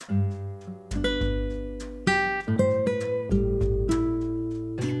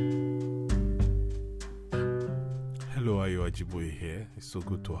Ajiboye here. It's so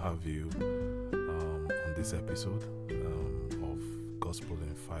good to have you on this episode of Gospel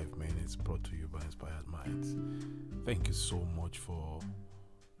in 5 Minutes, brought to you by Inspired Minds. Thank you so much for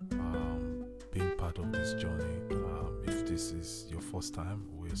being part of this journey. If this is your first time,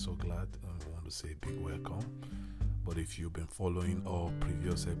 we're so glad and we want to say a big welcome. But if you've been following our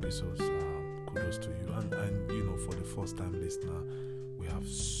previous episodes, kudos to you. And you know, for the first time listener, we have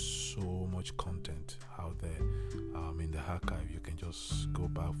so much content out there in the archive. You can just go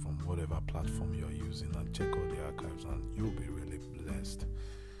back from whatever platform you're using and check out the archives, and you'll be really blessed.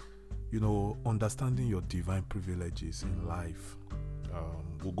 You know, understanding your divine privileges in life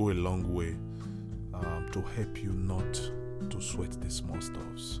will go a long way to help you not to sweat the small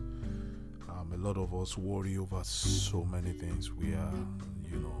stuffs. A lot of us worry over so many things. We are,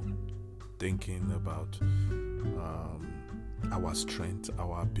 thinking about our strength,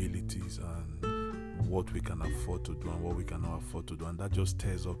 our abilities, and what we can afford to do and what we cannot afford to do. And that just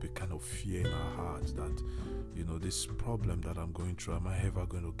tears up a kind of fear in our hearts that, this problem that I'm going through, am I ever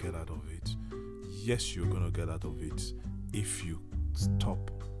going to get out of it? Yes, you're going to get out of it if you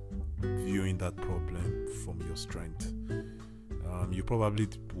stop viewing that problem from your strength. You probably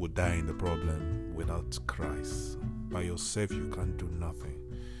would die in the problem without Christ. By yourself, you can't do nothing.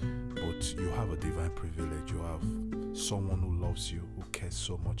 But you have a divine privilege. You have someone who loves you, who cares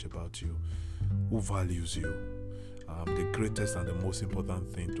so much about you, who values you. The greatest and the most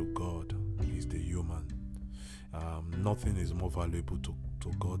important thing to God is the human. Nothing is more valuable to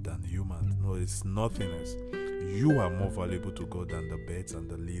God than human. No, it's nothing else. You are more valuable to God than the birds and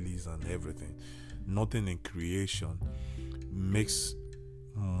the lilies and everything. Nothing in creation makes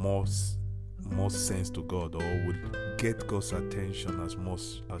more sense to God or would get God's attention as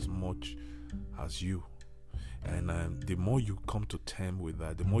much as you. And the more you come to terms with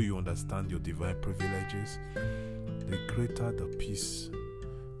that, the more you understand your divine privileges, the greater the peace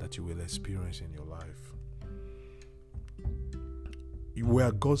that you will experience in your life. You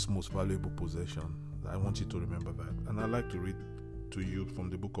are God's most valuable possession. I want you to remember that. And I'd like to read to you from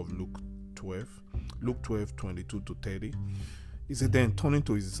the book of Luke 12, 22 to 30. He said, then turning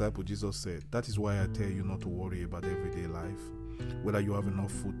to his disciple, Jesus said, that is why I tell you not to worry about everyday life, whether you have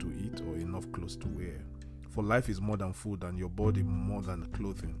enough food to eat or enough clothes to wear. For life is more than food, and your body more than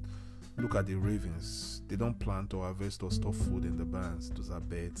clothing. Look at the ravens. They don't plant or harvest or store food in the barns. Those are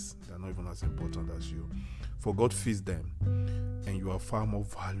birds. They are not even as important as you. For God feeds them, and you are far more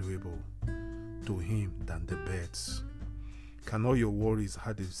valuable to him than the birds. Can all your worries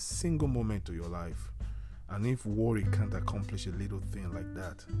add a single moment to your life? And if worry can't accomplish a little thing like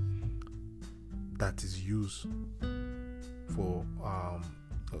that, that is used for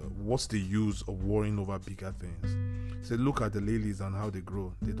what's the use of worrying over bigger things? Say, look at the lilies and how they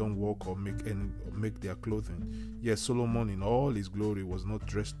grow. They don't walk or make their clothing. Yes, Solomon in all his glory was not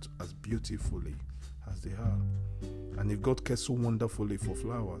dressed as beautifully as they are. And if God cares so wonderfully for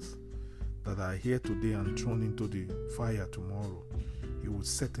flowers that are here today and thrown into the fire tomorrow, he would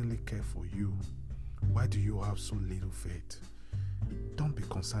certainly care for you. Why do you have so little faith? Don't be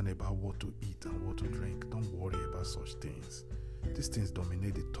concerned about what to eat and what to drink. Don't worry about such things. These things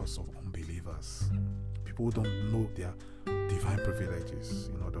dominate the thoughts of unbelievers. People who don't know their divine privileges,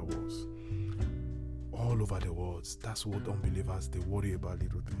 in other words. All over the world, that's what unbelievers, they worry about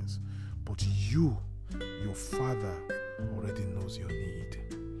little things. But you, your Father, already knows your need.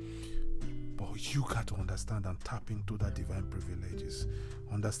 But you got to understand and tap into that divine privileges.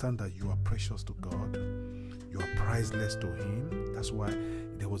 Understand that you are precious to God. You are priceless to him. That's why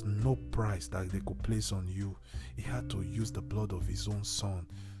there was no price that they could place on you. He had to use the blood of his own son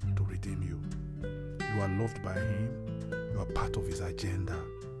to redeem you. You are loved by him. You are part of his agenda.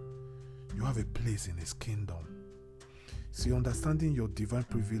 You have a place in his kingdom. See, understanding your divine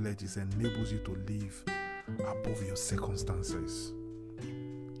privileges enables you to live above your circumstances.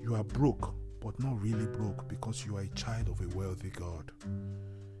 You are broke, but not really broke, because you are a child of a wealthy God.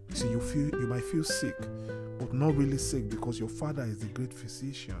 You see, you might feel sick, but not really sick, because your Father is the great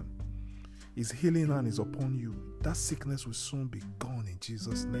physician. His healing hand is upon you. That sickness will soon be gone in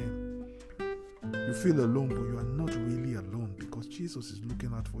Jesus' name. You feel alone, but you are not really alone, because Jesus is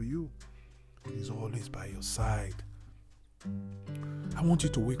looking out for you. He's always by your side. I want you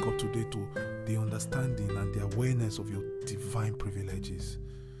to wake up today to the understanding and the awareness of your divine privileges.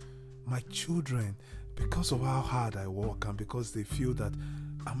 My children, because of how hard I work and because they feel that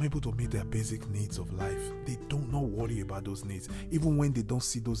I'm able to meet their basic needs of life, they don't not worry about those needs. Even when they don't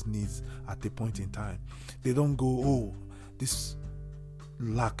see those needs at the point in time, they don't go, oh, this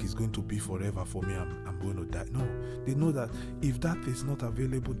lack is going to be forever for me. I'm going to die. No, they know that if that is not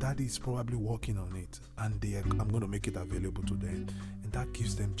available, Daddy is probably working on it, and I'm going to make it available to them, and that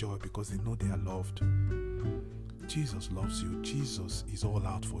gives them joy because they know they are loved. Jesus loves you. Jesus is all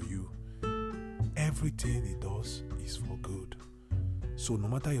out for you. Everything he does is for good. So no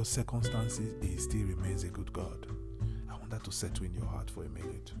matter your circumstances, he still remains a good God. I want that to settle in your heart for a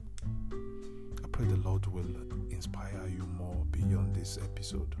minute. I pray the Lord will inspire you more beyond this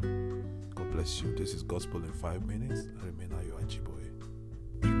episode. God bless you. This is Gospel in 5 minutes. I remain Ayo Ajiboye.